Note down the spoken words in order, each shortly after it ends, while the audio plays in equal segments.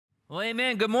Well,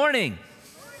 amen. Good morning.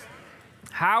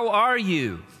 How are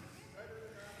you?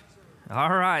 All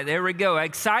right, there we go.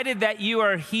 Excited that you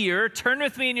are here. Turn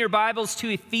with me in your Bibles to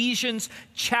Ephesians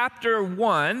chapter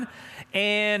 1,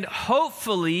 and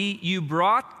hopefully you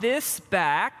brought this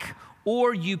back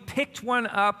or you picked one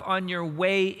up on your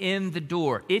way in the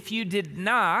door. If you did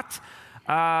not,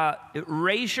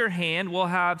 raise your hand. We'll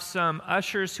have some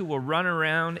ushers who will run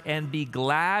around and be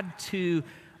glad to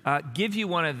give you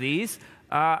one of these.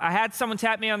 I had someone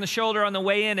tap me on the shoulder on the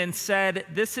way in and said,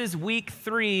 this is week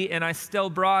 3 and I still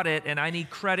brought it and I need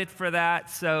credit for that.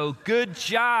 So good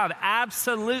job.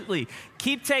 Absolutely.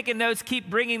 Keep taking notes. Keep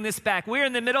bringing this back. We're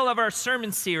in the middle of our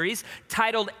sermon series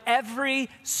titled Every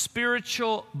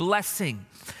Spiritual Blessing.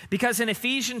 Because in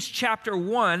Ephesians chapter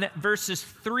 1, verses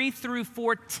 3 through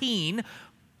 14,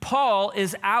 Paul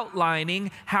is outlining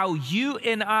how you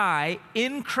and I,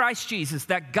 in Christ Jesus,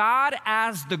 that God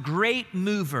as the great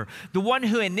mover, the one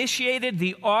who initiated,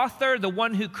 the author, the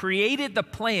one who created the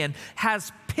plan,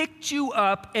 has picked you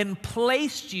up and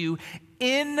placed you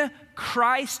in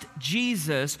Christ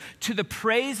Jesus to the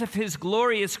praise of his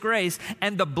glorious grace,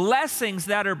 and the blessings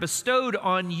that are bestowed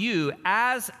on you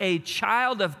as a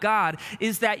child of God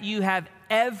is that you have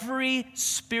every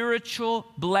spiritual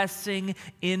blessing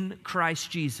in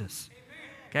Christ Jesus.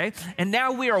 Okay? And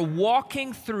now we are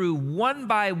walking through one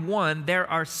by one. There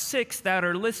are 6 that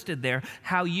are listed there,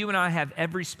 how you and I have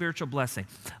every spiritual blessing.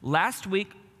 Last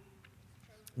week,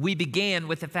 we began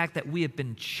with the fact that we have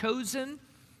been chosen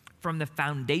from the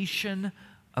foundation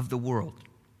of the world.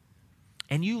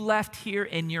 And you left here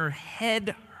and your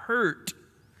head hurt.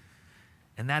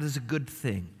 And that is a good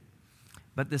thing.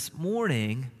 But this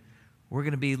morning, we're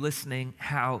going to be listening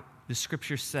how the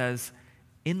scripture says,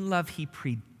 in love he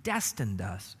predestined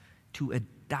us to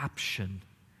adoption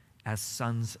as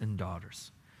sons and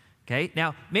daughters. Okay,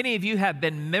 now many of you have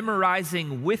been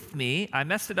memorizing with me. I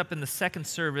messed it up in the second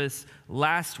service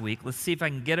last week. Let's see if I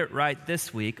can get it right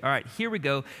this week. All right, here we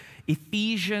go.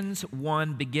 Ephesians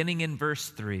 1, beginning in verse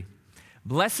 3.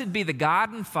 Blessed be the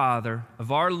God and Father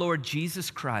of our Lord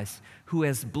Jesus Christ, who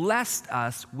has blessed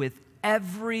us with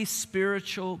every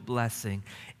spiritual blessing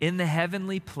in the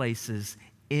heavenly places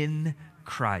in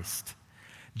Christ,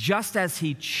 just as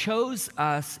he chose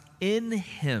us in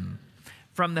him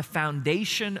from the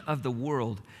foundation of the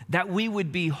world, that we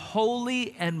would be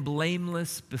holy and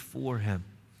blameless before him.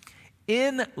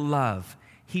 In love,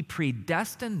 he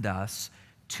predestined us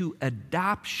to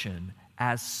adoption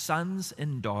as sons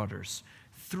and daughters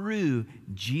through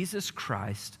Jesus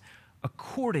Christ,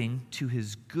 according to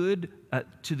his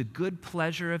to the good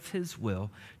pleasure of his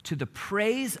will, to the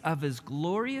praise of his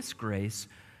glorious grace,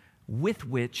 with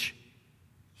which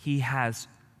he has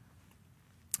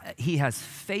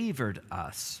favored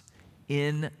us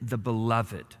in the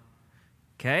beloved.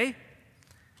 Okay?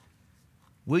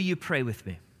 Will you pray with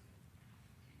me?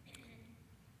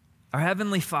 Our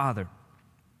Heavenly Father,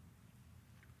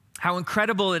 how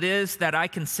incredible it is that I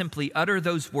can simply utter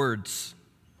those words,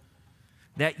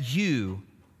 that you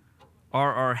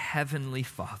are our Heavenly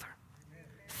Father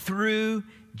through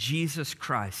Jesus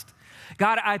Christ.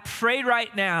 God, I pray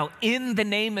right now in the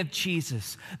name of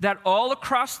Jesus that all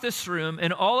across this room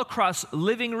and all across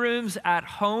living rooms, at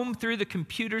home, through the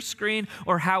computer screen,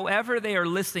 or however they are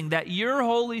listening, that your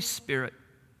Holy Spirit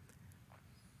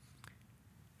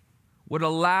would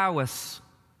allow us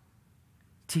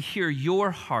to hear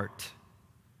your heart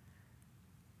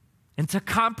and to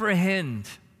comprehend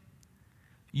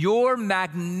your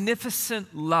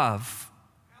magnificent love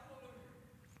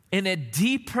in a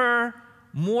deeper,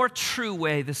 more true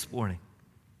way this morning.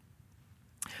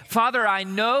 Father, I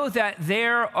know that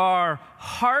there are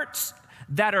hearts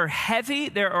that are heavy.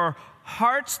 There are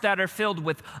hearts that are filled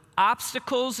with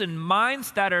obstacles and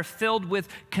minds that are filled with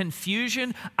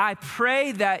confusion. I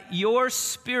pray that your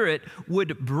Spirit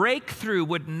would break through,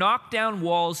 would knock down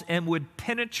walls, and would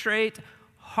penetrate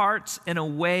hearts in a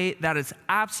way that is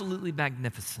absolutely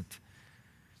magnificent.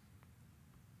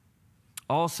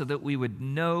 Also, that we would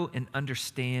know and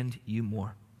understand you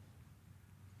more.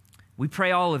 We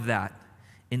pray all of that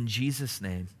in Jesus'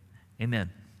 name. Amen.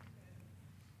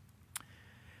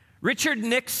 Richard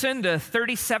Nixon, the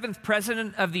 37th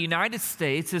President of the United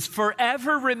States, is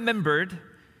forever remembered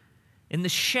in the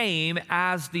shame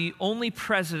as the only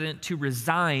president to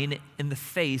resign in the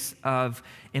face of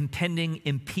impending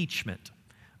impeachment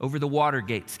over the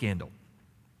Watergate scandal.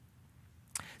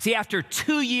 See, after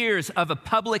 2 years of a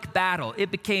public battle,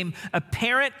 it became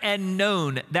apparent and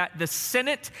known that the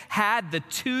Senate had the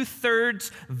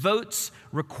 2/3 votes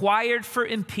required for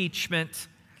impeachment.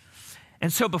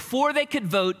 And so before they could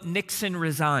vote, Nixon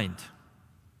resigned.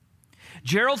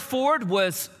 Gerald Ford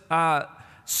was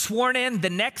sworn in the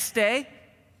next day,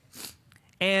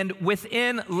 and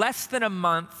within less than a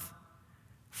month,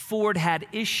 Ford had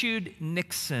issued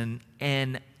Nixon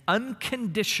an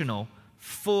unconditional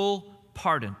full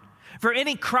pardon for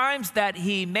any crimes that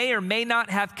he may or may not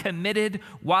have committed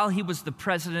while he was the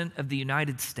President of the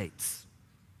United States.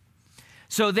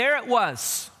 So there it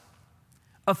was,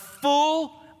 a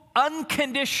full,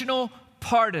 unconditional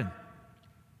pardon.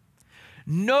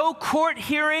 No court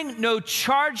hearing, no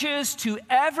charges to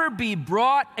ever be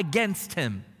brought against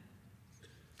him.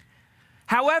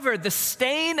 However, the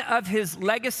stain of his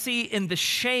legacy and the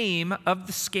shame of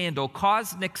the scandal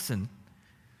caused Nixon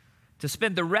to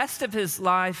spend the rest of his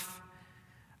life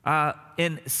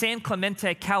in San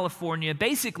Clemente, California,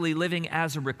 basically living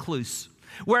as a recluse.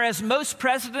 Whereas most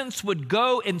presidents would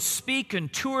go and speak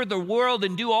and tour the world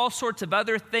and do all sorts of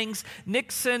other things,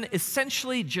 Nixon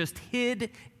essentially just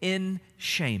hid in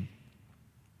shame.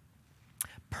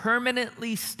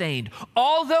 Permanently stained.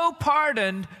 Although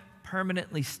pardoned,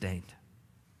 permanently stained.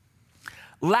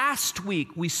 Last week,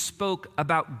 we spoke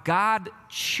about God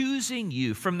choosing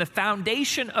you from the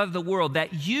foundation of the world,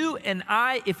 that you and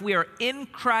I, if we are in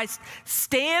Christ,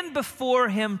 stand before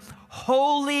Him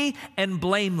holy and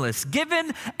blameless,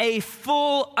 given a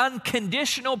full,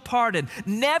 unconditional pardon,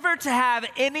 never to have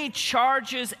any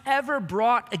charges ever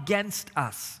brought against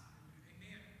us.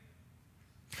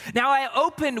 Now, I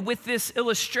opened with this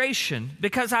illustration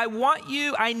because I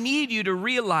need you to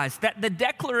realize that the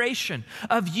declaration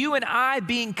of you and I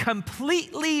being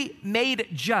completely made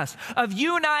just, of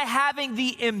you and I having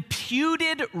the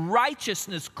imputed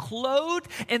righteousness, clothed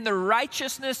in the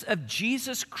righteousness of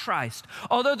Jesus Christ,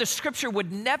 although the scripture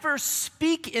would never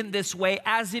speak in this way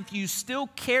as if you still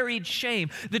carried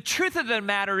shame, the truth of the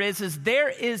matter is there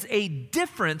is a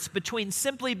difference between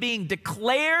simply being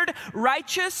declared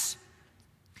righteous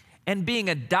and being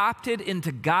adopted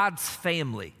into God's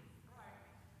family.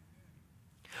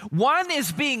 One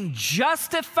is being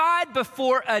justified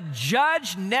before a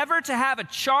judge, never to have a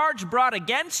charge brought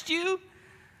against you.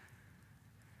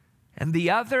 And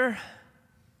the other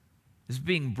is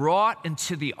being brought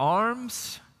into the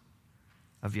arms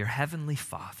of your heavenly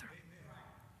Father.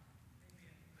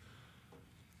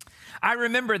 I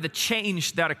remember the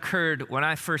change that occurred when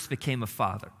I first became a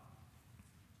father.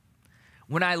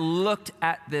 When I looked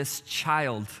at this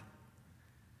child,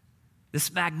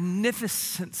 this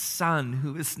magnificent son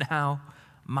who is now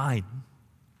mine.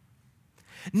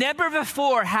 Never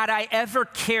before had I ever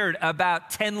cared about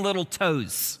 10 little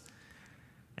toes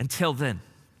until then.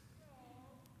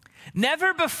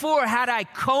 Never before had I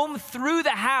combed through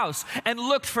the house and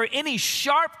looked for any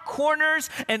sharp corners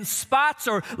and spots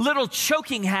or little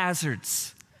choking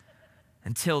hazards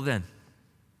until then.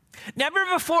 Never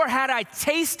before had I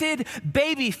tasted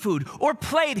baby food or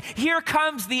played "Here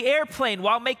Comes the Airplane"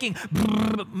 while making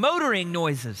motoring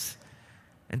noises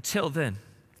until then.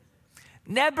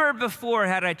 Never before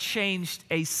had I changed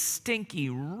a stinky,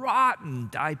 rotten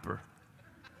diaper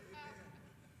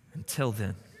until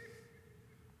then.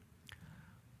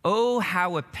 Oh,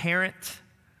 how a parent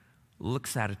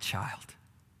looks at a child.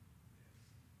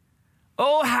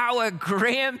 Oh, how a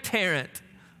grandparent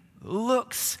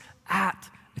looks at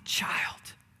a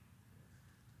child.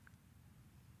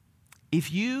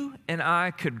 If you and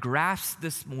I could grasp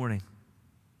this morning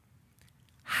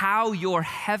how your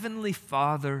heavenly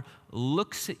Father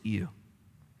looks at you,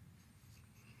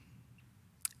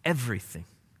 everything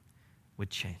would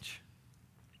change.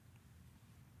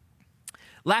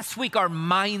 Last week, our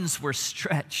minds were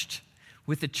stretched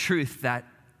with the truth that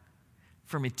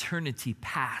from eternity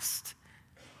past,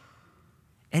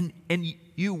 and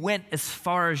you went as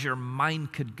far as your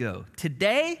mind could go.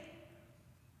 Today,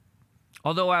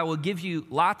 although I will give you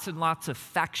lots and lots of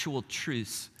factual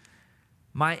truths,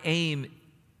 my aim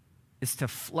is to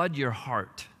flood your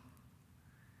heart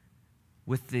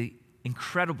with the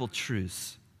incredible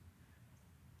truths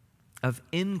of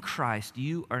in Christ,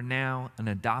 you are now an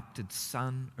adopted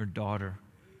son or daughter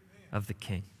of the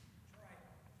King.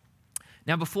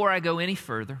 Now, before I go any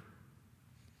further,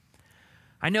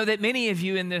 I know that many of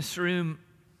you in this room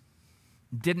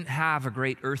didn't have a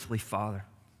great earthly father.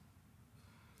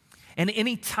 And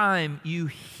any time you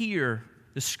hear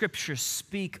the scriptures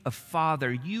speak of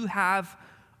father, you have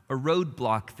a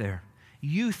roadblock there.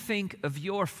 You think of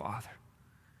your father.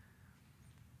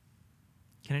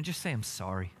 Can I just say I'm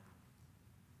sorry?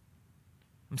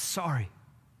 I'm sorry.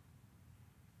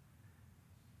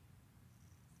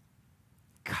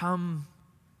 Come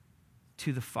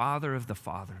to the Father of the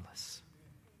fatherless.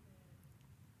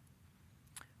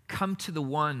 Come to the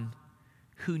one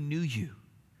who knew you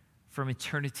from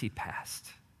eternity past.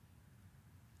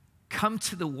 come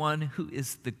to the one who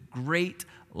is the great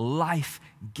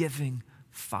life-giving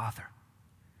Father.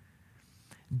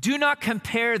 Do not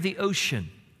compare the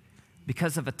ocean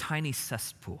because of a tiny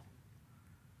cesspool.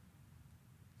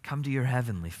 Come to your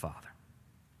heavenly Father.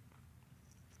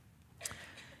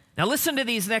 Now listen to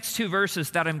these next two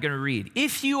verses that I'm going to read.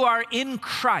 If you are in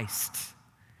Christ,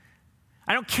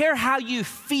 I don't care how you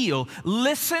feel,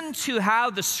 listen to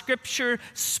how the Scripture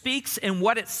speaks and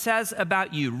what it says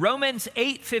about you. Romans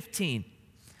 8:15.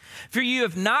 For you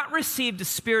have not received a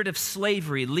spirit of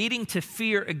slavery leading to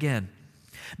fear again,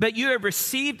 but you have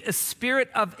received a spirit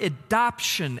of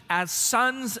adoption as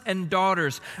sons and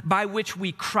daughters, by which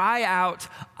we cry out,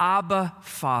 Abba,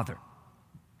 Father.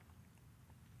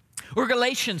 Or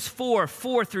Galatians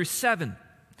 4:4-7.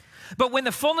 But when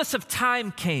the fullness of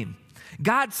time came,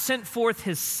 God sent forth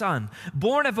his Son,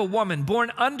 born of a woman,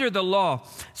 born under the law,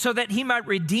 so that he might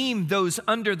redeem those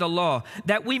under the law,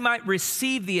 that we might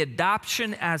receive the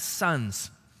adoption as sons.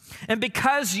 And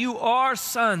because you are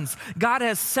sons, God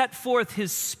has set forth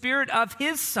his Spirit of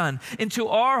his Son into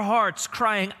our hearts,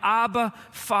 crying, Abba,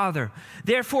 Father.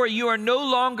 Therefore, you are no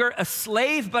longer a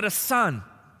slave, but a son.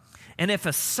 And if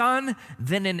a son,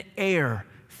 then an heir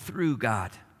through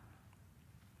God.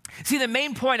 See, the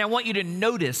main point I want you to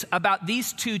notice about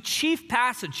these two chief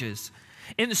passages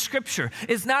in the Scripture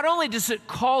is not only does it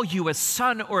call you a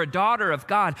son or a daughter of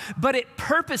God, but it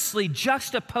purposely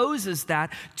juxtaposes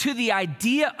that to the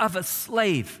idea of a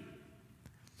slave.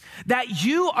 That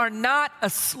you are not a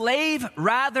slave,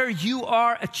 rather you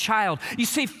are a child. You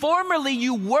see, formerly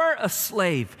you were a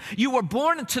slave. You were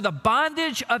born into the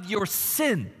bondage of your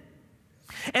sin.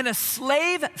 And a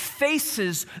slave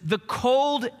faces the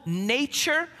cold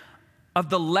nature of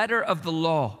the letter of the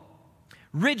law,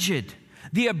 rigid,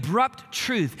 the abrupt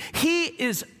truth. He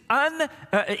is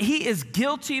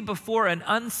guilty before an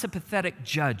unsympathetic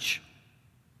judge.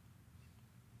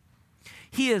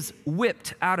 He is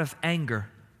whipped out of anger,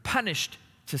 punished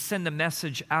to send a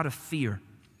message out of fear.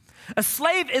 A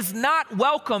slave is not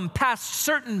welcome past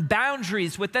certain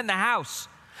boundaries within the house.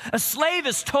 A slave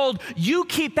is told, you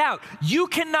keep out. You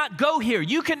cannot go here.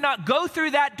 You cannot go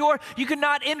through that door. You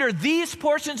cannot enter these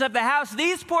portions of the house.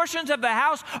 These portions of the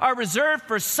house are reserved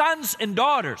for sons and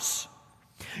daughters.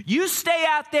 You stay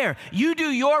out there. You do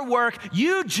your work.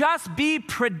 You just be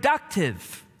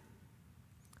productive.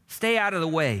 Stay out of the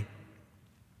way.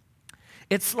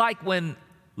 It's like when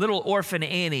little orphan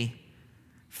Annie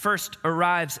first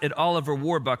arrives at Oliver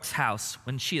Warbuck's house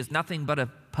when she is nothing but a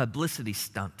publicity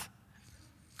stunt.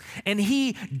 And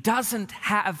he doesn't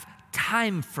have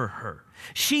time for her.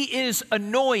 She is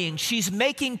annoying. She's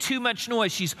making too much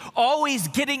noise. She's always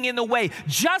getting in the way.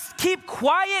 Just keep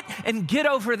quiet and get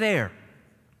over there.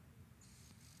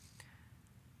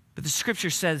 But the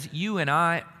Scripture says you and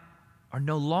I are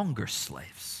no longer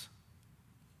slaves.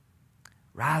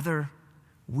 Rather,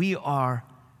 we are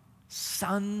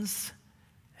sons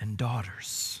and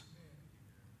daughters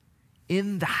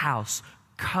in the house,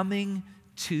 coming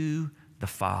to the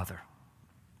Father.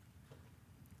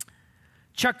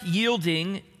 Chuck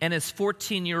Yielding and his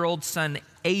 14-year-old son,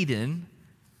 Aiden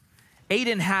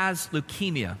has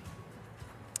leukemia.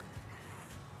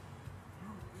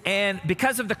 And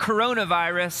because of the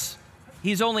coronavirus,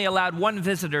 he's only allowed one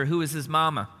visitor, who is his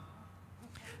mama.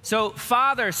 So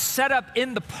father set up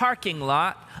in the parking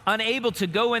lot, unable to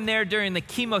go in there during the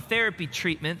chemotherapy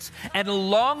treatments, and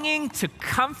longing to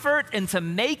comfort and to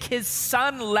make his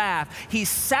son laugh, he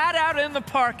sat out in the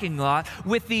parking lot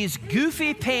with these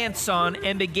goofy pants on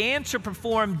and began to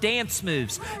perform dance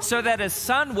moves so that his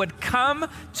son would come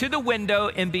to the window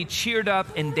and be cheered up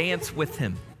and dance with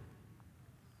him.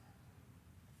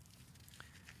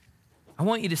 I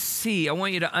want you to see, I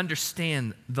want you to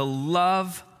understand the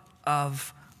love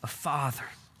of a father.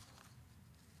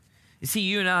 You see,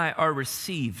 you and I are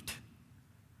received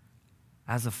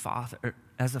as a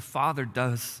father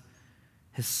does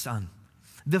his son.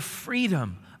 The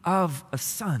freedom of a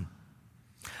son.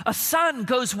 A son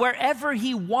goes wherever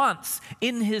he wants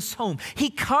in his home.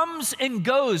 He comes and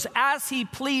goes as he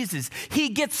pleases. He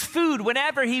gets food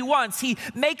whenever he wants. He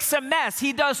makes a mess.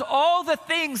 He does all the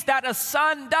things that a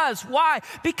son does. Why?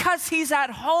 Because he's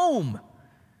at home.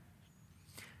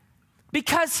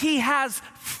 Because he has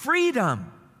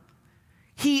freedom.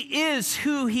 He is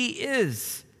who he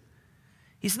is.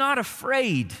 He's not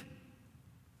afraid.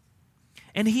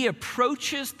 And he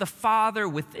approaches the Father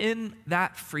within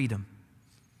that freedom.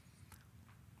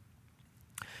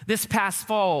 This past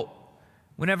fall,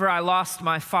 whenever I lost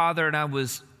my father and I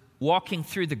was walking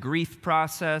through the grief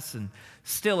process, and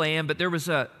still am, but there was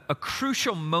a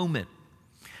crucial moment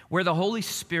where the Holy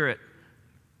Spirit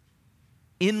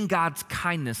in God's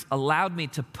kindness, allowed me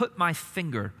to put my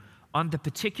finger on the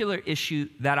particular issue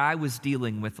that I was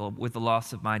dealing with the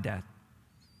loss of my dad.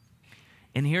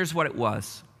 And here's what it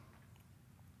was.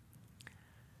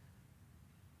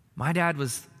 My dad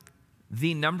was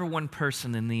the number one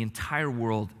person in the entire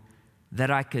world that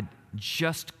I could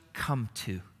just come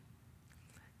to,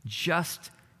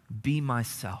 just be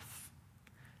myself.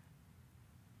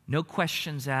 No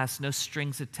questions asked, no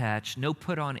strings attached, no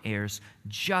put on airs,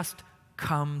 just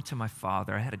come to my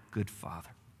father. I had a good father.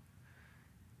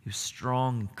 He was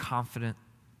strong and confident.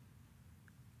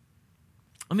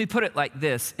 Let me put it like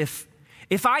this.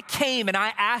 If I came and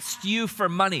I asked you for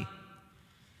money,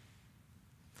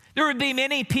 there would be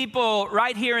many people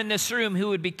right here in this room who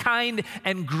would be kind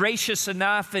and gracious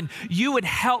enough, and you would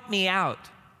help me out.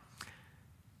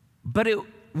 But it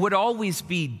would always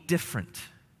be different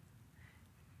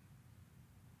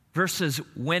versus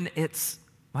when it's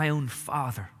my own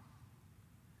father.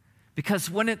 Because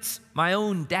when it's my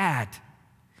own dad,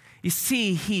 you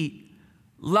see, he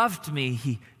loved me,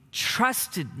 he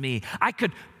trusted me. I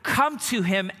could come to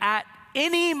him at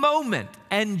any moment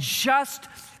and just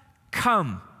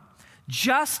come.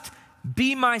 Just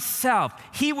be myself.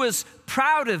 He was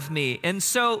proud of me, and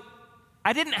so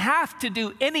I didn't have to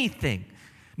do anything.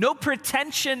 No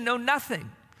pretension, no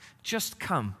nothing. Just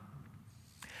come.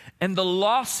 And the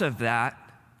loss of that,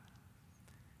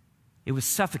 it was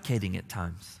suffocating at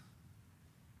times.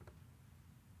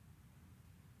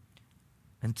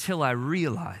 Until I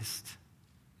realized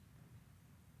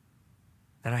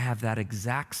that I have that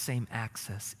exact same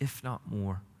access, if not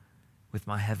more, with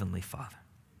my Heavenly Father.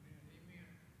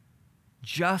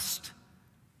 Just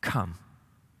come.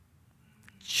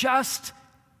 Just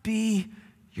be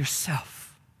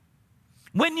yourself.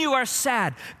 When you are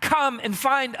sad, come and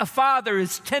find a father who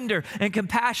is tender and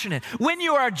compassionate. When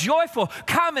you are joyful,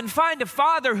 come and find a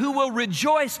father who will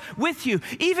rejoice with you.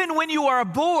 Even when you are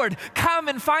bored, come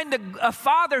and find a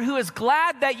father who is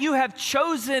glad that you have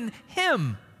chosen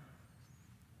him.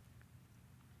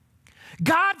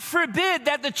 God forbid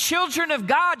that the children of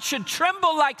God should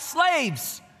tremble like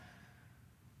slaves.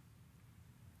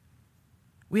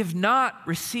 We have not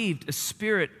received a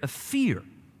spirit of fear,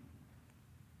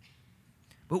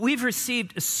 but we've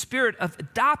received a spirit of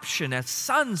adoption as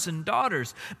sons and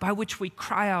daughters, by which we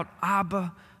cry out,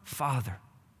 Abba, Father.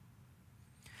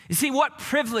 You see, what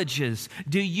privileges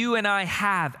do you and I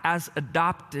have as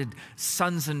adopted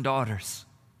sons and daughters?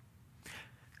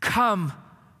 Come,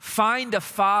 find a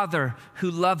father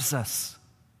who loves us.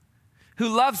 Who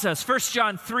loves us. 1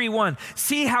 John 3:1.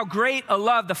 See how great a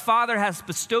love the Father has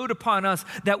bestowed upon us,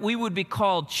 that we would be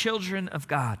called children of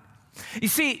God. You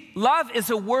see, love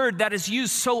is a word that is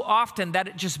used so often that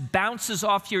it just bounces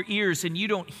off your ears and you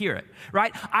don't hear it,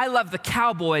 right? I love the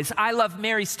Cowboys. I love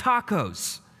Mary's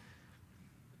Tacos.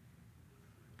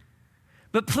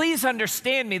 But please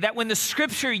understand me that when the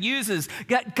scripture uses,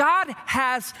 God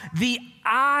has the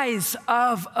eyes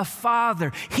of a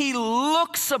father. He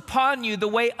looks upon you the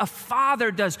way a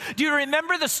father does. Do you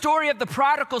remember the story of the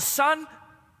prodigal son?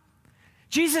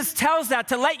 Jesus tells that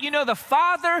to let you know the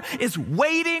father is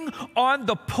waiting on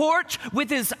the porch with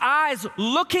his eyes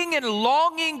looking and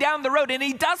longing down the road. And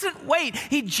he doesn't wait.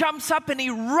 He jumps up and he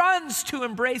runs to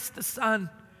embrace the son.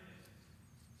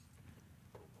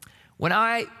 When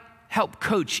I help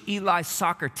coach Eli's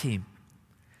soccer team,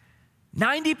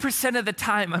 90% of the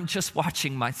time I'm just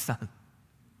watching my son.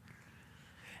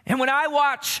 And when I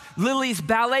watch Lily's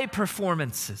ballet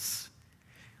performances,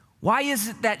 why is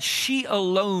it that she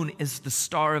alone is the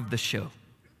star of the show?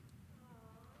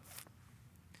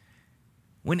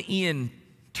 When Ian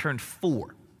turned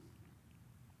 4,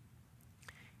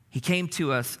 he came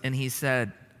to us and he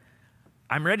said,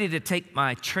 I'm ready to take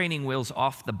my training wheels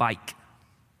off the bike.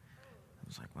 I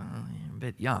was like, well, you're a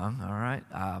bit young, all right,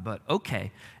 but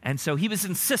okay. And so he was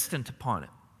insistent upon it.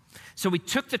 So we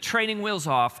took the training wheels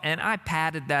off, and I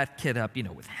padded that kid up,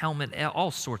 with helmet,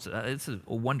 all sorts of, it's a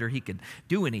wonder he could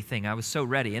do anything. I was so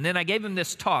ready. And then I gave him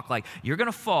this talk, like, you're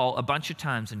going to fall a bunch of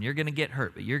times, and you're going to get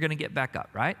hurt, but you're going to get back up,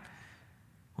 right?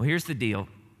 Well, here's the deal.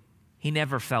 He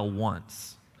never fell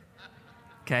once,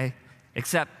 okay?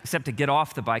 Except to get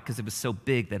off the bike because it was so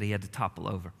big that he had to topple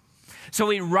over. So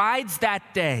he rides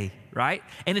that day, right?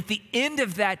 And at the end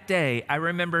of that day, I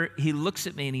remember he looks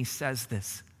at me and he says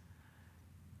this,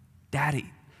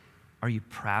 Daddy, are you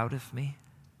proud of me?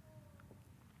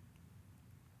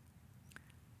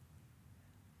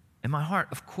 And my heart,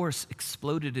 of course,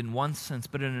 exploded in one sense,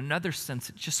 but in another sense,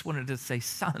 it just wanted to say,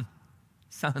 son,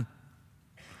 of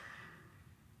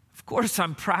course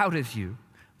I'm proud of you,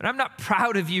 but I'm not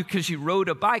proud of you because you rode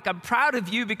a bike. I'm proud of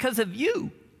you because of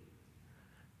you.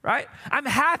 right? I'm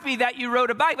happy that you rode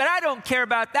a bike, but I don't care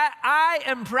about that. I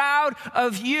am proud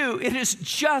of you. It is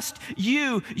just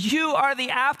you. You are the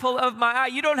apple of my eye.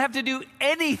 You don't have to do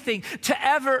anything to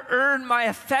ever earn my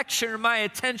affection or my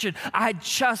attention. I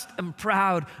just am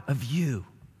proud of you.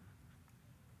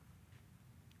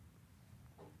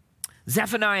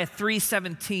 Zephaniah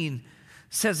 3:17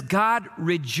 says, God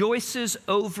rejoices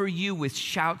over you with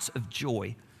shouts of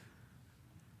joy.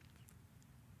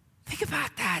 Think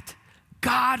about that.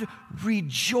 God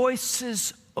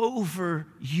rejoices over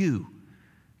you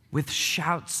with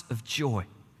shouts of joy.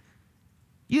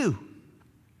 You.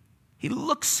 He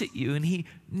looks at you and he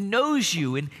knows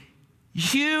you, and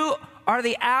you are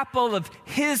the apple of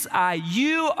his eye.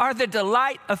 You are the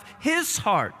delight of his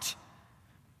heart.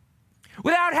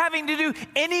 Without having to do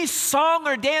any song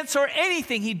or dance or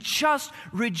anything, he just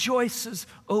rejoices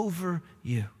over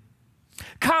you.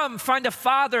 Come, find a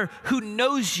father who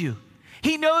knows you.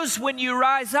 He knows when you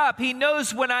rise up. He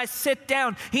knows when I sit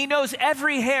down. He knows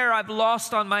every hair I've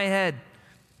lost on my head.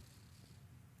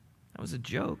 That was a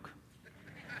joke.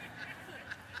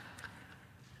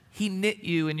 He knit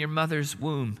you in your mother's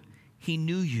womb. He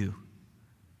knew you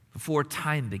before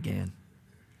time began.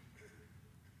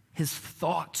 His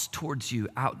thoughts towards you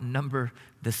outnumber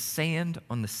the sand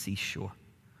on the seashore.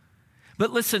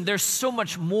 But listen, there's so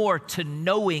much more to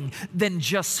knowing than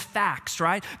just facts,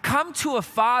 right? Come to a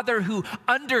father who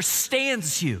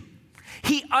understands you.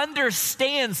 He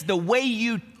understands the way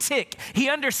you tick. He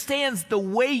understands the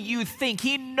way you think.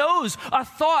 He knows a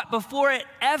thought before it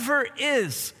ever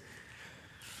is.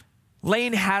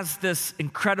 Lane has this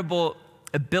incredible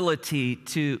ability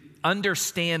to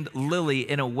understand Lily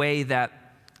in a way that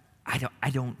I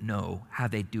don't know how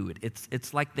they do it.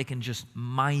 It's like they can just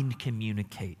mind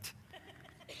communicate.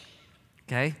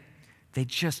 Okay? They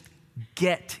just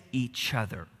get each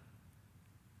other.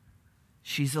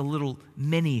 She's a little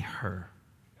mini her.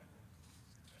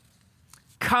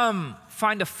 Come,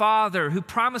 find a father who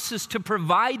promises to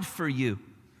provide for you.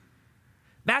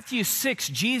 Matthew 6,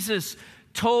 Jesus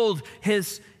told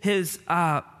his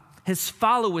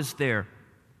followers there,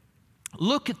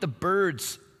 look at the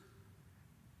birds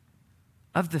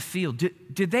of the field.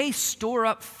 Do they store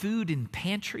up food in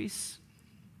pantries?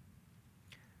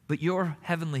 But your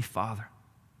heavenly Father,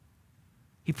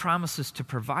 he promises to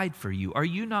provide for you. Are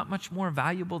you not much more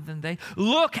valuable than they?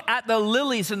 Look at the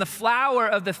lilies and the flower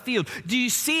of the field. Do you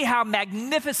see how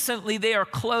magnificently they are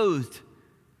clothed?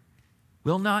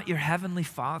 Will not your heavenly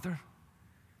Father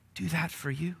do that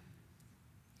for you?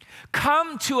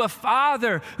 Come to a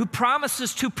Father who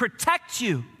promises to protect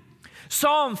you.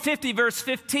 Psalm 50 verse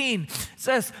 15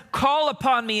 says, call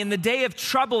upon me in the day of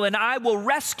trouble and I will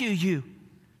rescue you.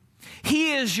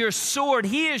 He is your sword.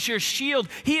 He is your shield.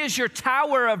 He is your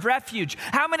tower of refuge.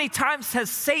 How many times has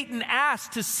Satan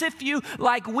asked to sift you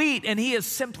like wheat and he has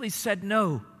simply said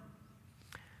no?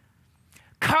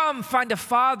 Come, find a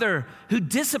father who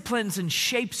disciplines and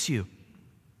shapes you.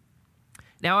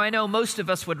 Now, I know most of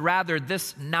us would rather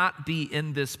this not be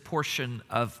in this portion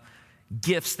of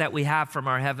gifts that we have from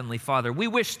our Heavenly Father. We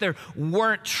wish there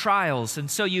weren't trials. And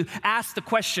so you ask the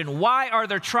question, why are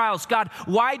there trials? God,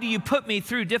 why do you put me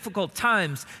through difficult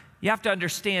times? You have to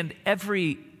understand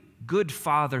every good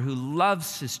father who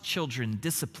loves his children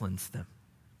disciplines them.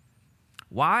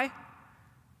 Why?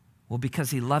 Well,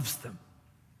 because he loves them.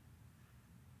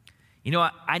 You know,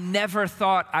 I never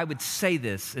thought I would say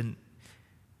this, and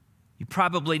you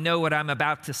probably know what I'm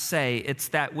about to say. It's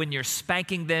that when you're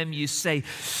spanking them, you say,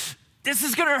 this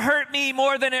is going to hurt me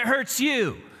more than it hurts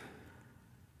you.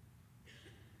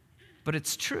 But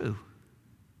it's true.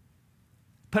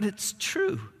 But it's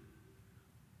true.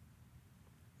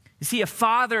 You see, a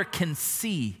father can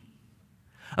see.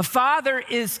 A father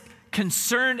is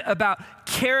concerned about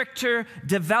character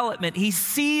development. He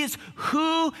sees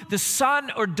who the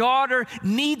son or daughter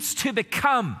needs to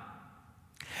become.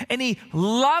 And he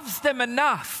loves them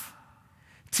enough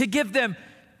to give them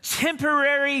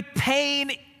temporary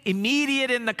pain,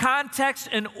 immediate in the context,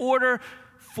 in order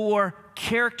for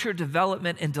character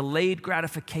development and delayed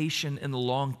gratification in the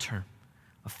long term.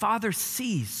 A father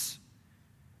sees.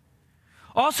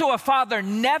 Also, a father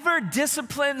never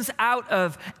disciplines out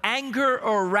of anger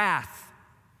or wrath,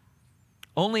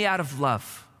 only out of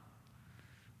love,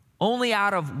 only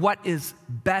out of what is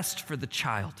best for the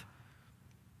child.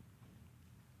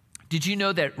 Did you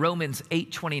know that Romans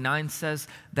 8:29 says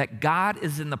that God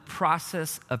is in the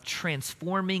process of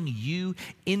transforming you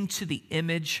into the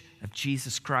image of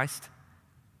Jesus Christ?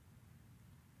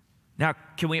 Now,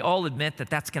 can we all admit that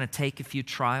that's going to take a few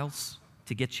trials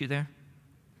to get you there?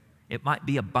 It might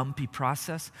be a bumpy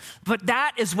process, but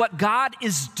that is what God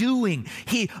is doing.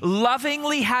 He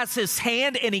lovingly has his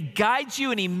hand and he guides you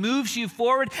and he moves you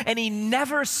forward and he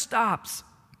never stops.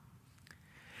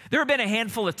 There have been a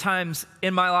handful of times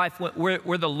in my life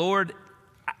where the Lord,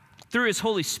 through his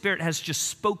Holy Spirit, has just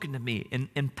spoken to me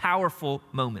in powerful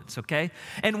moments, okay?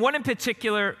 And one in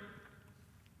particular,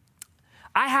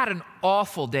 I had an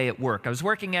awful day at work. I was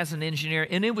working as an engineer,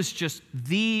 and it was just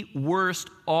the worst,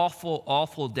 awful,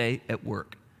 awful day at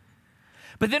work.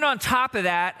 But then on top of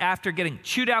that, after getting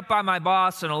chewed out by my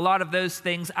boss and a lot of those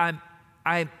things, I'm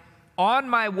on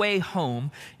my way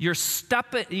home. You're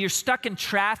stuck in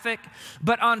traffic,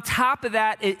 but on top of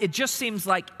that, it just seems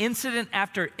like incident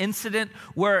after incident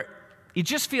where you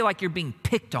just feel like you're being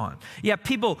picked on. You have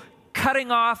people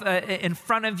cutting off in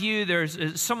front of you.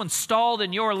 There's someone stalled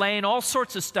in your lane, all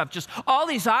sorts of stuff, just all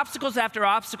these obstacles after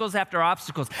obstacles after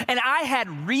obstacles. And I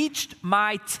had reached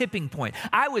my tipping point.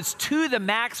 I was to the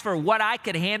max for what I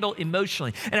could handle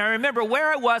emotionally. And I remember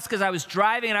where I was because I was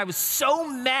driving and I was so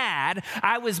mad.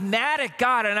 I was mad at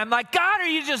God. And I'm like, God, are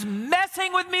you just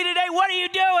messing with me today? What are you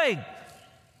doing?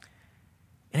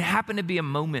 And it happened to be a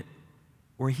moment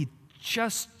where he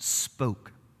just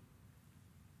spoke.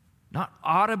 Not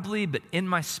audibly, but in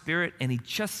my spirit, and he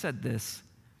just said this: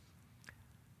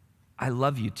 I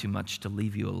love you too much to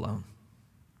leave you alone.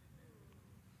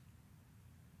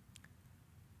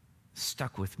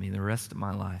 Stuck with me the rest of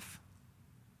my life.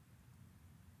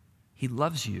 He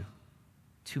loves you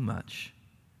too much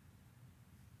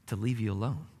to leave you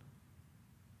alone.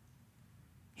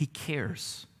 He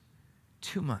cares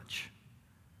too much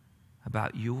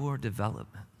about your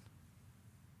development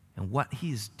and what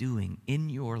he's doing in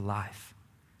your life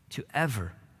to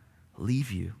ever leave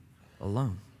you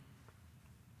alone.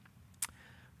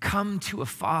 Come to a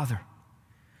Father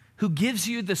who gives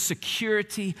you the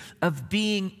security of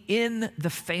being in the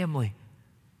family.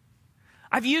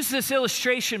 I've used this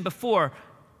illustration before.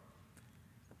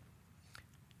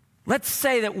 Let's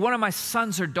say that one of my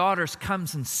sons or daughters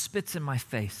comes and spits in my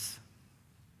face.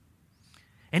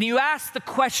 And you ask the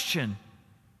question,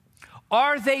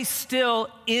 are they still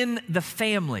in the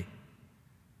family?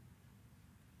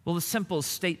 Well, the simple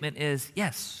statement is,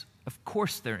 yes, of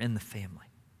course they're in the family.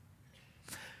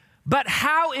 But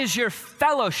how is your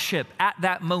fellowship at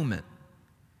that moment?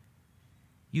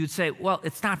 You would say, well,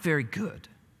 it's not very good.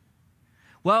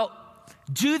 Well,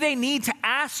 do they need to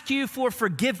ask you for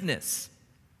forgiveness?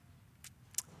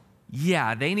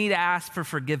 Yeah, they need to ask for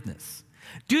forgiveness.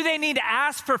 Do they need to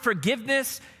ask for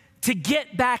forgiveness to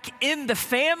get back in the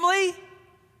family?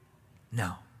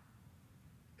 No.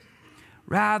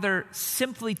 Rather,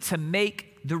 simply to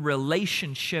make the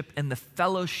relationship and the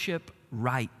fellowship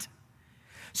right.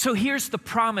 So here's the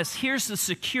promise, here's the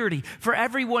security for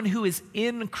everyone who is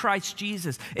in Christ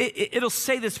Jesus. It'll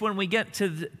say this when we get to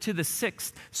the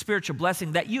sixth spiritual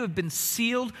blessing, that you have been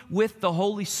sealed with the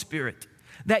Holy Spirit.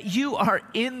 That you are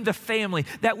in the family,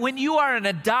 that when you are an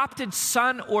adopted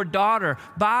son or daughter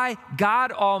by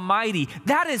God Almighty,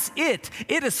 that is it.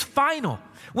 It is final.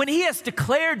 When he has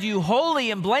declared you holy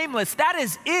and blameless, that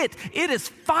is it. It is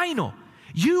final.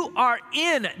 You are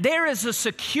in. There is a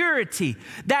security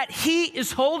that he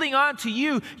is holding on to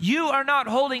you. You are not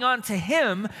holding on to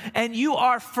him, and you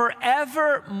are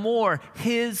forevermore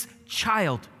his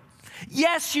child.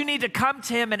 Yes, you need to come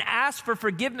to him and ask for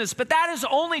forgiveness, but that is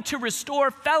only to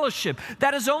restore fellowship.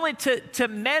 That is only to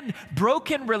mend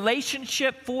broken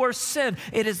relationship for sin.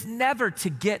 It is never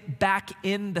to get back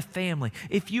in the family.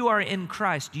 If you are in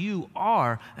Christ, you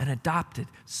are an adopted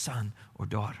son or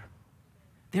daughter.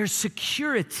 There's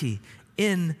security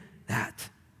in that.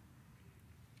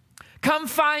 Come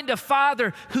find a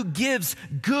father who gives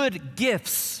good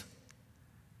gifts.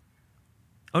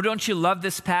 Oh, don't you love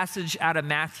this passage out of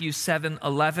Matthew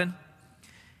 7:11?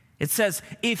 It says,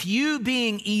 if you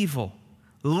being evil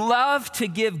love to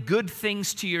give good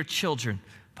things to your children.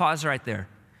 Pause right there.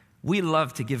 We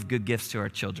love to give good gifts to our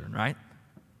children, right?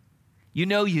 You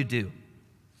know you do.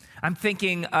 I'm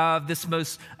thinking of this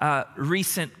most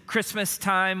recent Christmas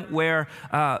time where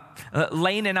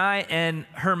Lane and I and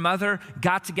her mother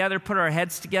got together, put our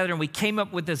heads together, and we came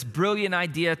up with this brilliant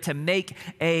idea to make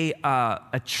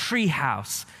a tree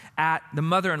house at the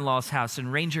mother-in-law's house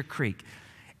in Ranger Creek.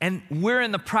 And we're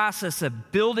in the process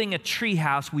of building a tree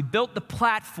house. We built the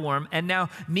platform, and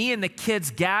now me and the kids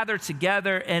gather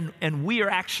together, and we are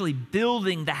actually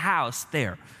building the house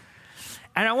there.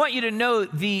 And I want you to know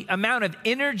the amount of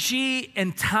energy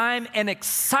and time and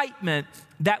excitement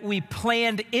that we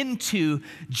planned into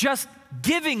just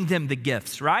giving them the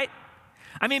gifts, right?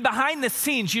 I mean, behind the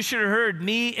scenes, you should have heard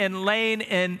me and Lane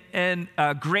and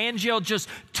Grangiel just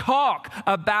talk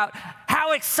about how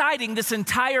how exciting this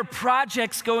entire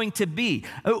project's going to be.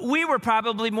 We were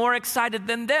probably more excited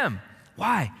than them.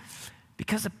 Why?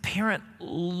 Because a parent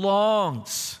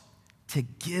longs to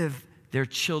give their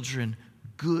children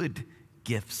good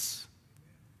gifts.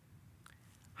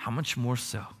 How much more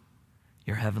so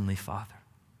your Heavenly Father?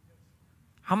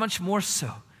 How much more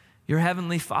so your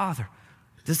Heavenly Father?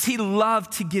 Does He love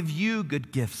to give you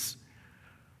good gifts?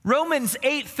 Romans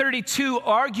 8:32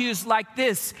 argues like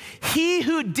this: He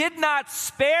who did not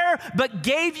spare but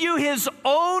gave you His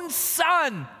own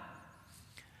Son,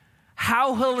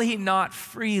 how will He not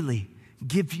freely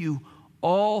give you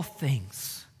all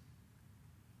things?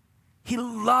 He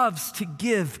loves to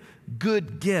give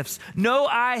good gifts. No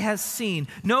eye has seen,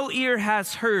 no ear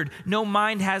has heard, no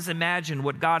mind has imagined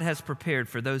what God has prepared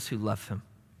for those who love Him.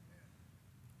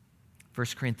 1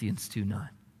 Corinthians 2:9.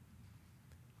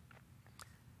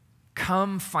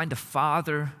 Come find a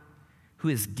Father who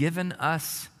has given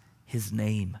us His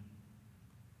name.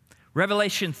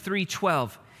 Revelation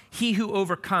 3:12. He who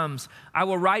overcomes, I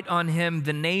will write on him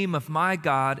the name of my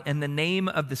God and the name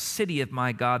of the city of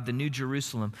my God, the New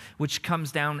Jerusalem, which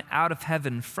comes down out of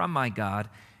heaven from my God,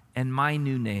 and my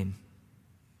new name.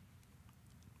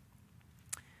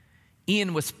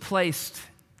 Ian was placed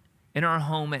in our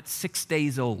home at 6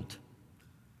 days old.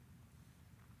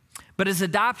 But his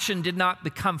adoption did not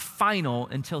become final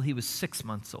until he was 6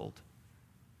 months old.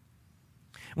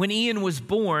 When Ian was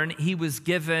born, he was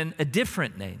given a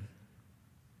different name.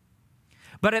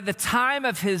 But at the time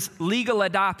of his legal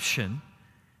adoption,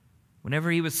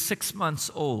 whenever he was 6 months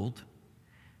old,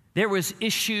 there was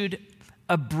issued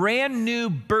a brand new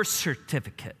birth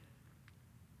certificate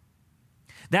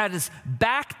that is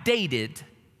backdated,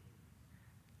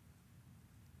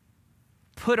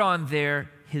 put on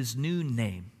there his new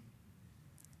name,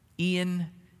 Ian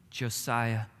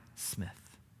Josiah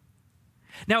Smith.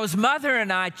 Now, his mother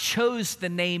and I chose the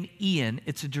name Ian.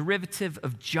 It's a derivative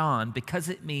of John because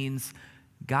it means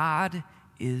God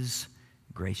is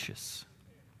gracious.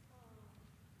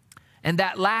 And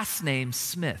that last name,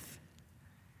 Smith,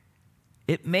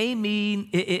 it may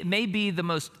be the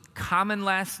most common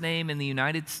last name in the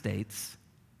United States,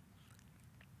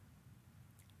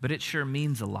 but it sure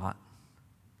means a lot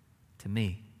to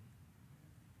me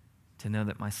to know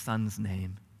that my son's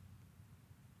name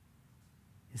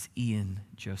is Ian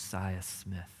Josiah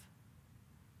Smith,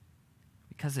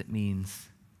 because it means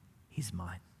he's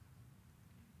mine.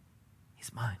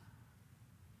 He's mine.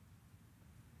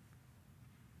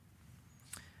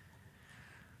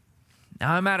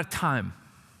 Now I'm out of time.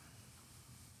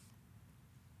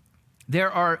 There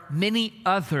are many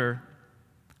other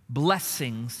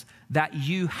blessings that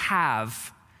you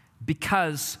have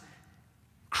because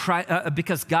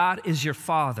God is your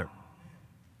Father.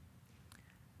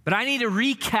 But I need to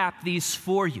recap these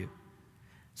for you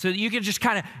so that you can just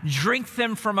kind of drink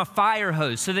them from a fire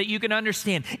hose so that you can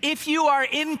understand. If you are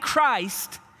in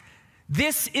Christ,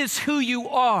 this is who you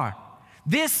are.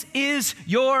 This is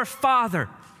your Father.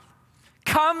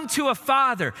 Come to a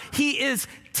Father. He is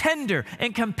tender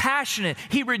and compassionate.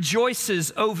 He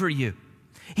rejoices over you.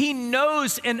 He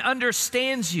knows and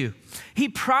understands you. He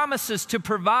promises to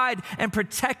provide and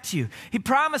protect you. He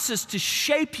promises to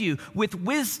shape you with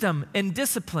wisdom and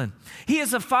discipline. He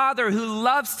is a Father who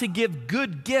loves to give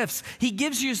good gifts. He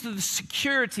gives you the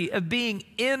security of being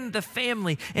in the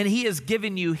family, and He has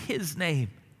given you His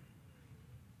name.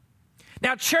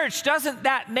 Now, church, doesn't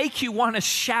that make you want to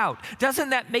shout?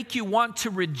 Doesn't that make you want to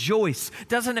rejoice?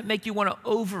 Doesn't it make you want to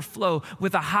overflow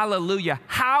with a hallelujah?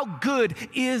 How good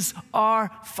is our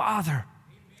Father?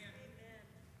 Amen.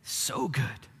 So good.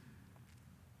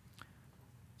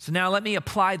 So now let me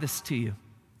apply this to you.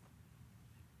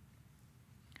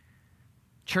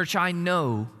 Church, I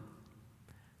know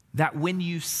that when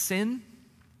you sin,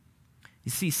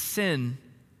 you see, sin,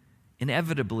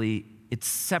 inevitably, it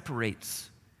separates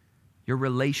your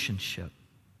relationship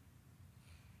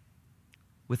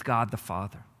with God the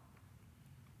Father.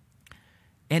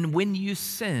 And when you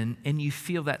sin and you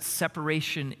feel that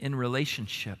separation in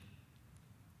relationship,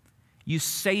 you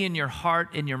say in your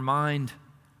heart, in your mind,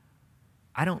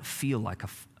 I don't feel like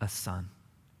a son.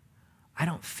 I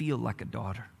don't feel like a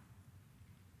daughter.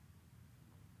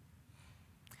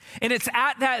 And it's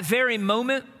at that very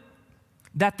moment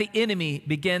that the enemy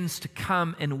begins to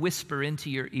come and whisper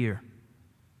into your ear.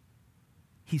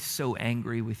 He's so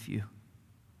angry with you.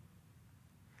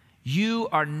 You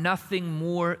are nothing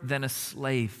more than a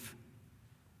slave.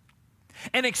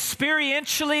 And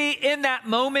experientially, in that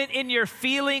moment, in your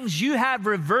feelings, you have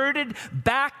reverted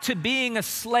back to being a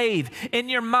slave in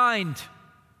your mind.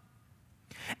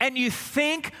 And you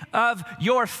think of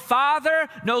your father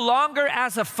no longer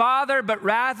as a father, but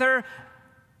rather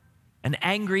an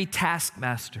angry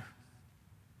taskmaster.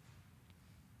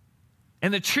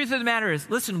 And the truth of the matter is,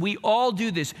 listen, we all do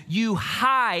this. You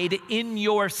hide in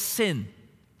your sin.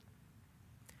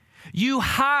 You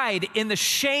hide in the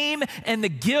shame and the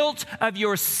guilt of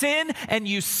your sin, and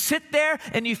you sit there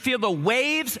and you feel the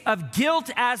waves of guilt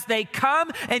as they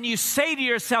come, and you say to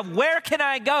yourself, where can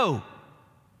I go?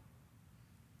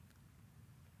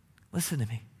 Listen to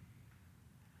me.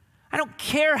 I don't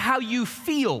care how you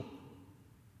feel.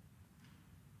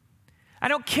 I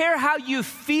don't care how you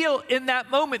feel in that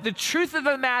moment. The truth of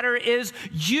the matter is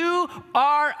you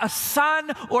are a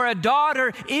son or a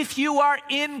daughter if you are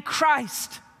in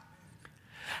Christ.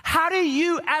 How do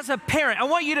you, as a parent, I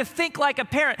want you to think like a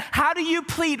parent, how do you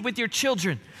plead with your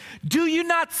children? Do you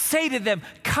not say to them,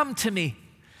 come to me?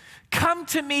 Come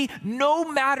to me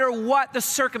no matter what the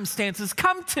circumstances.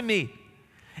 Come to me.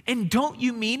 And don't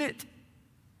you mean it?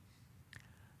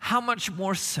 How much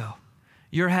more so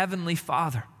your heavenly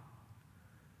Father?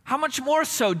 How much more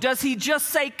so does he just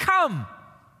say, come?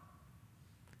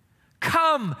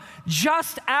 Come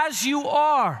just as you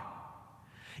are.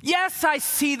 Yes, I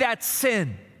see that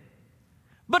sin,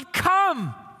 but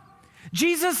come.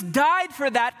 Jesus died for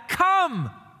that.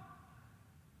 Come.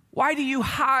 Why do you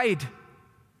hide?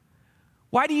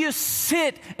 Why do you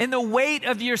sit in the weight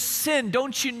of your sin?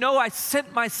 Don't you know I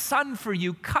sent my son for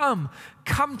you? Come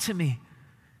to me,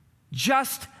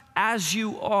 just as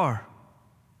you are.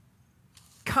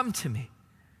 Come to me.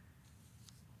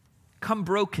 Come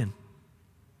broken.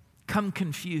 Come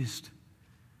confused.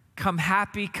 Come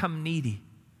happy, come needy.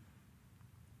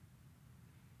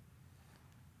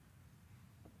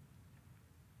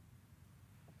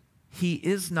 He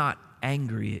is not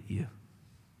angry at you.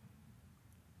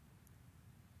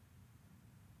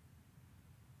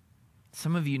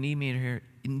 Some of you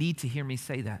need to hear me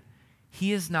say that.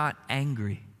 He is not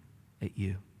angry at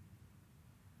you.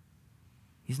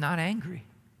 He's not angry.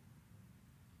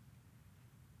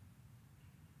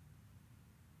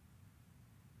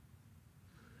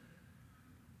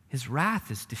 His wrath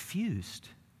is diffused.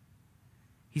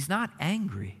 He's not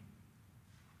angry.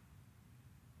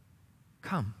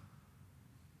 Come.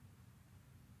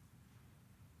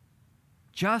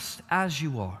 Just as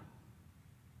you are.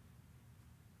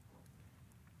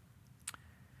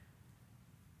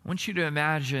 I want you to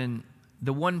imagine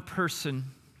the one person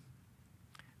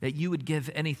that you would give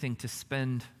anything to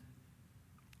spend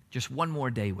just one more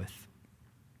day with.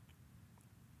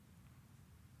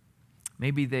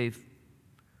 Maybe they've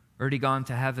already gone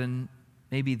to heaven.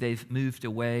 Maybe they've moved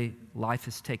away. Life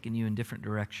has taken you in different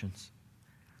directions.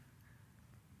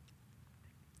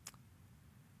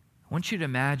 I want you to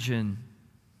imagine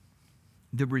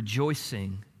the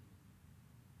rejoicing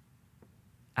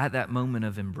at that moment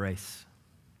of embrace.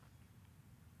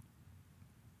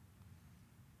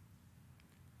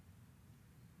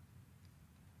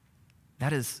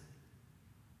 That is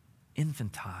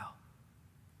infantile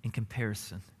in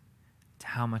comparison to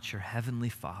how much your heavenly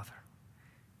Father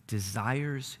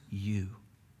desires you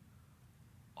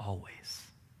always.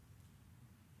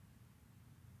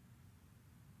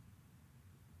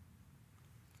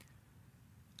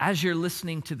 As you're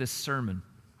listening to this sermon,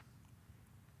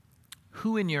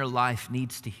 who in your life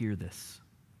needs to hear this?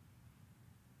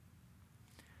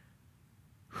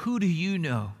 Who do you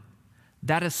know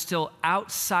that is still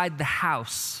outside the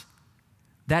house,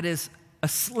 that is a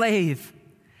slave,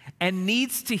 and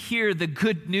needs to hear the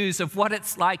good news of what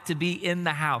it's like to be in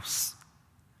the house?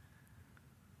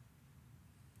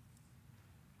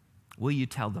 Will you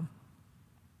tell them?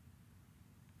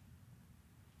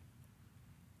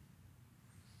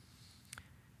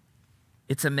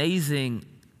 It's amazing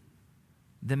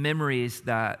the memories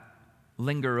that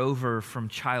linger over from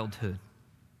childhood.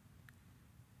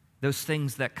 Those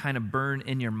things that kind of burn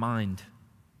in your mind.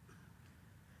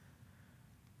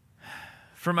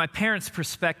 From my parents'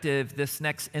 perspective, this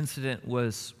next incident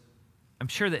was, I'm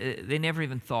sure that they never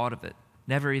even thought of it,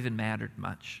 never even mattered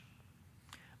much.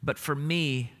 But for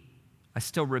me, I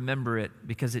still remember it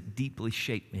because it deeply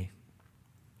shaped me.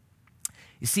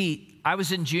 You see, I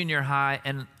was in junior high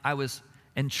and I was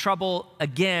in trouble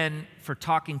again for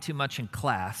talking too much in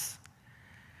class.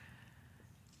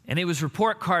 And it was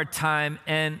report card time,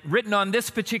 and written on this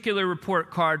particular report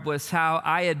card was how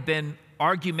I had been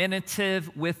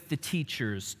argumentative with the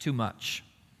teachers too much.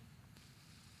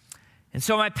 And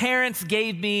so my parents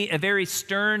gave me a very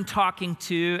stern talking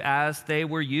to, as they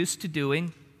were used to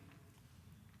doing.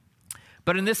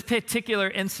 But in this particular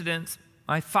incident,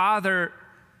 my father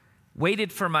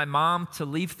waited for my mom to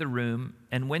leave the room,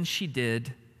 and when she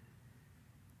did,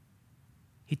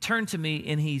 he turned to me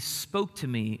and he spoke to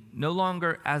me no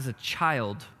longer as a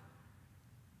child,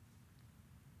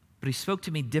 But he spoke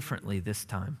to me differently this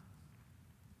time.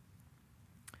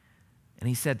 And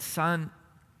he said, son,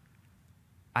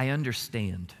 I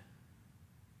understand.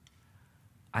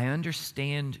 I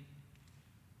understand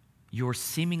your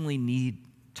seemingly need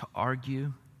to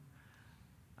argue.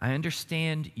 I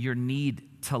understand your need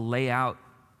to lay out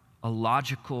a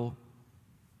logical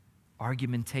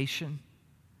argumentation.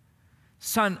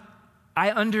 Son, I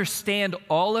understand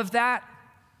all of that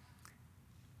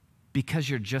because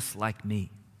you're just like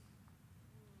me.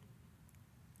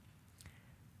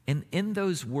 And in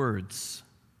those words,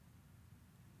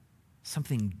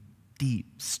 something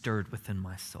deep stirred within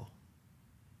my soul.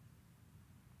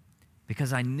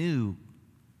 Because I knew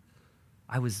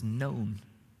I was known.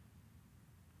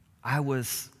 I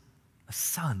was a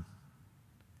son.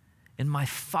 And my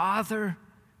Father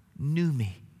knew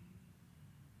me.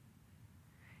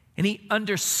 And he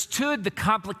understood the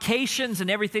complications and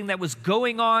everything that was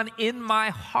going on in my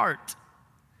heart.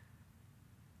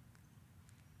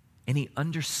 And he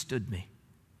understood me.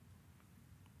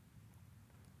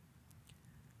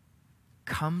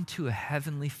 Come to a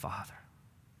heavenly Father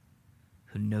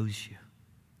who knows you,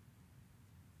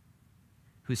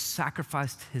 who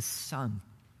sacrificed his son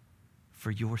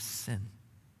for your sin.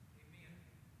 Amen.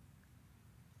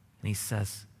 And he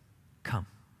says, come.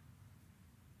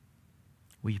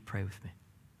 Will you pray with me?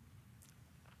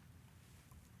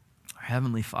 Our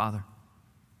Heavenly Father,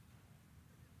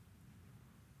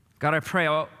 God, I pray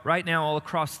right now all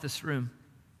across this room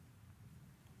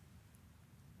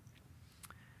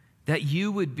that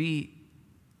you would be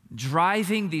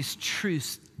driving these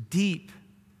truths deep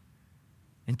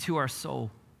into our soul.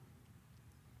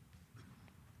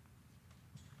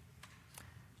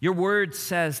 Your word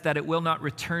says that it will not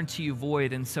return to you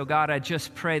void, and so God, I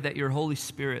just pray that your Holy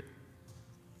Spirit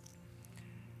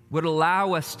would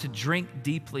allow us to drink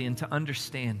deeply and to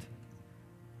understand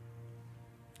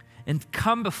and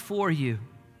come before you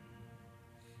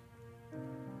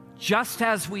just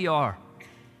as we are,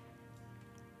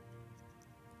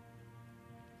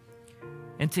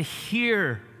 and to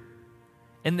hear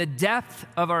in the depth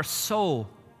of our soul,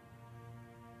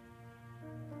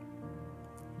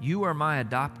 you are my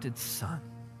adopted son.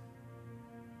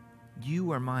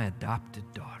 You are my adopted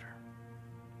daughter.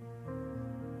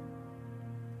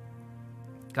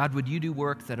 God, would you do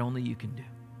work that only you can do?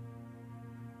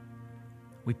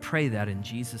 We pray that in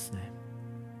Jesus' name.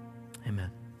 Amen.